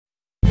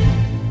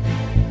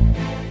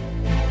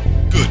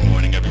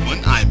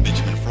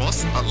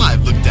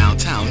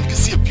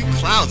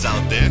crowds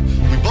out there,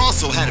 we've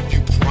also had a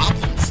few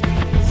problems.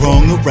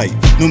 Wrong or right,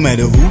 no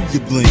matter who you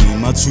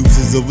blame, our troops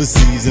is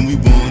overseas and we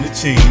wanna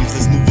change.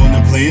 Let's move on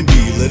to plan B,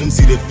 let them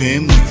see the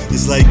family.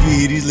 It's like you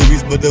hear these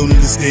lyrics but don't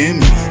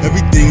understand me.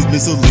 Everything's been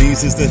so lame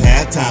since the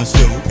halftime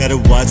show. Gotta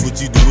watch what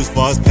you do as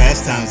far as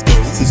pastimes go.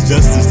 Since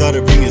Justin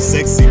started bringing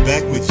sexy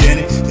back with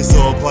Janet, it's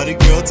all party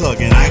girl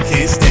talking, I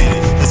can't stand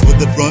it. That's what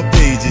the front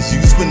page is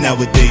used for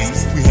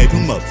nowadays. We hype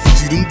them up,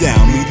 shoot them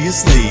down, media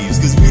slaves,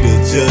 cause we the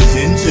judge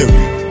and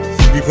jury.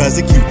 We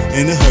prosecute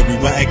in a hurry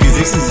while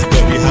accusations is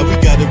buried. How we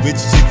got a rich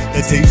chick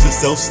that tapes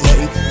herself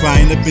slutting,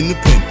 crying up in the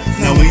pen.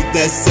 Now ain't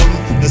that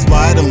something? That's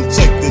why I don't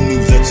check the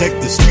news, I check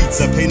the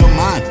streets. I pay no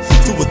mind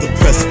to what the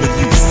press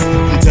release.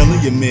 I'm telling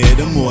you, man,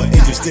 I'm more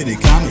interested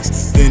in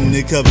comics than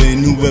the cover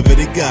and whoever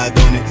they got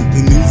on it.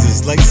 The news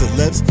is like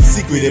celebs,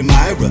 secret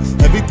admirer.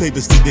 Every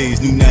paper's today's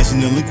new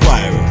National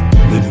Enquirer.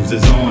 The news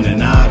is on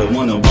and I don't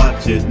wanna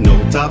watch it. No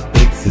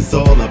topics, it's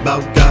all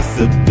about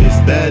gossip. It's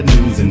bad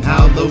news and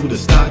how low to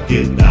stock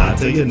it. I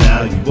tell you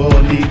now, you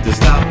all need to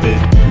stop it.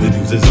 The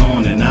news is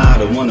on and I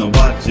don't wanna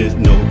watch it.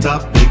 No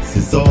topics,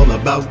 it's all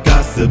about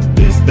gossip.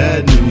 It's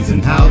bad news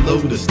and how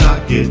low to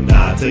stock it.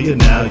 I tell you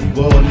now,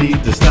 you all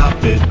need to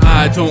stop it.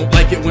 I don't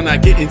like it when I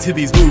get into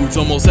these moods.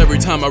 Almost every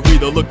time I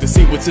read or look to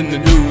see what's in the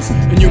news.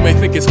 And you may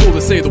think it's cool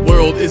to say the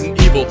world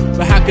isn't evil,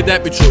 but how could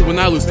that be true when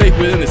I lose faith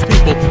within its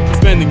people?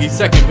 Spending each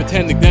second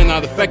pretending they're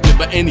not affected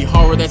by any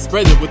horror that's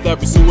spreading with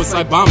every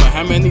suicide bomber.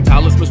 How many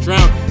dollars must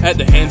drown at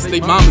the hands of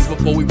state mamas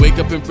before we wake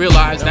up and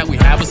realize that we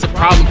have us a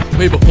problem?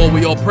 Way before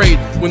we all prayed,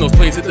 when those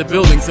planes hit the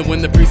buildings and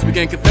when the priests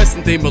began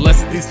confessing they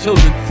molested these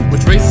children.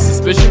 With racist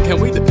suspicion,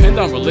 can we depend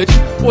on religion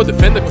or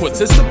defend the court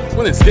system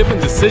when it's given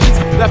decisions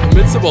that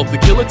permits both the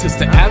killer to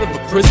stay out of a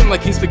prison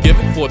like he's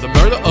forgiven for the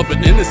murder of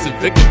an innocent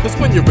victim? Cause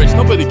when you're rich,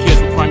 nobody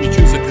cares what crime you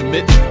choose to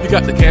commit. You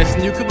got the cash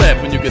and you can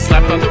laugh when you get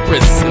slapped on the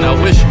wrists. And I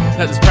wish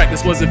that this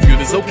practice wasn't viewed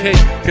as okay,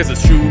 cause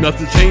it's true,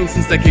 nothing changed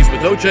since that case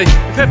with OJ.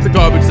 If half the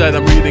garbage that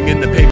I'm reading in the paper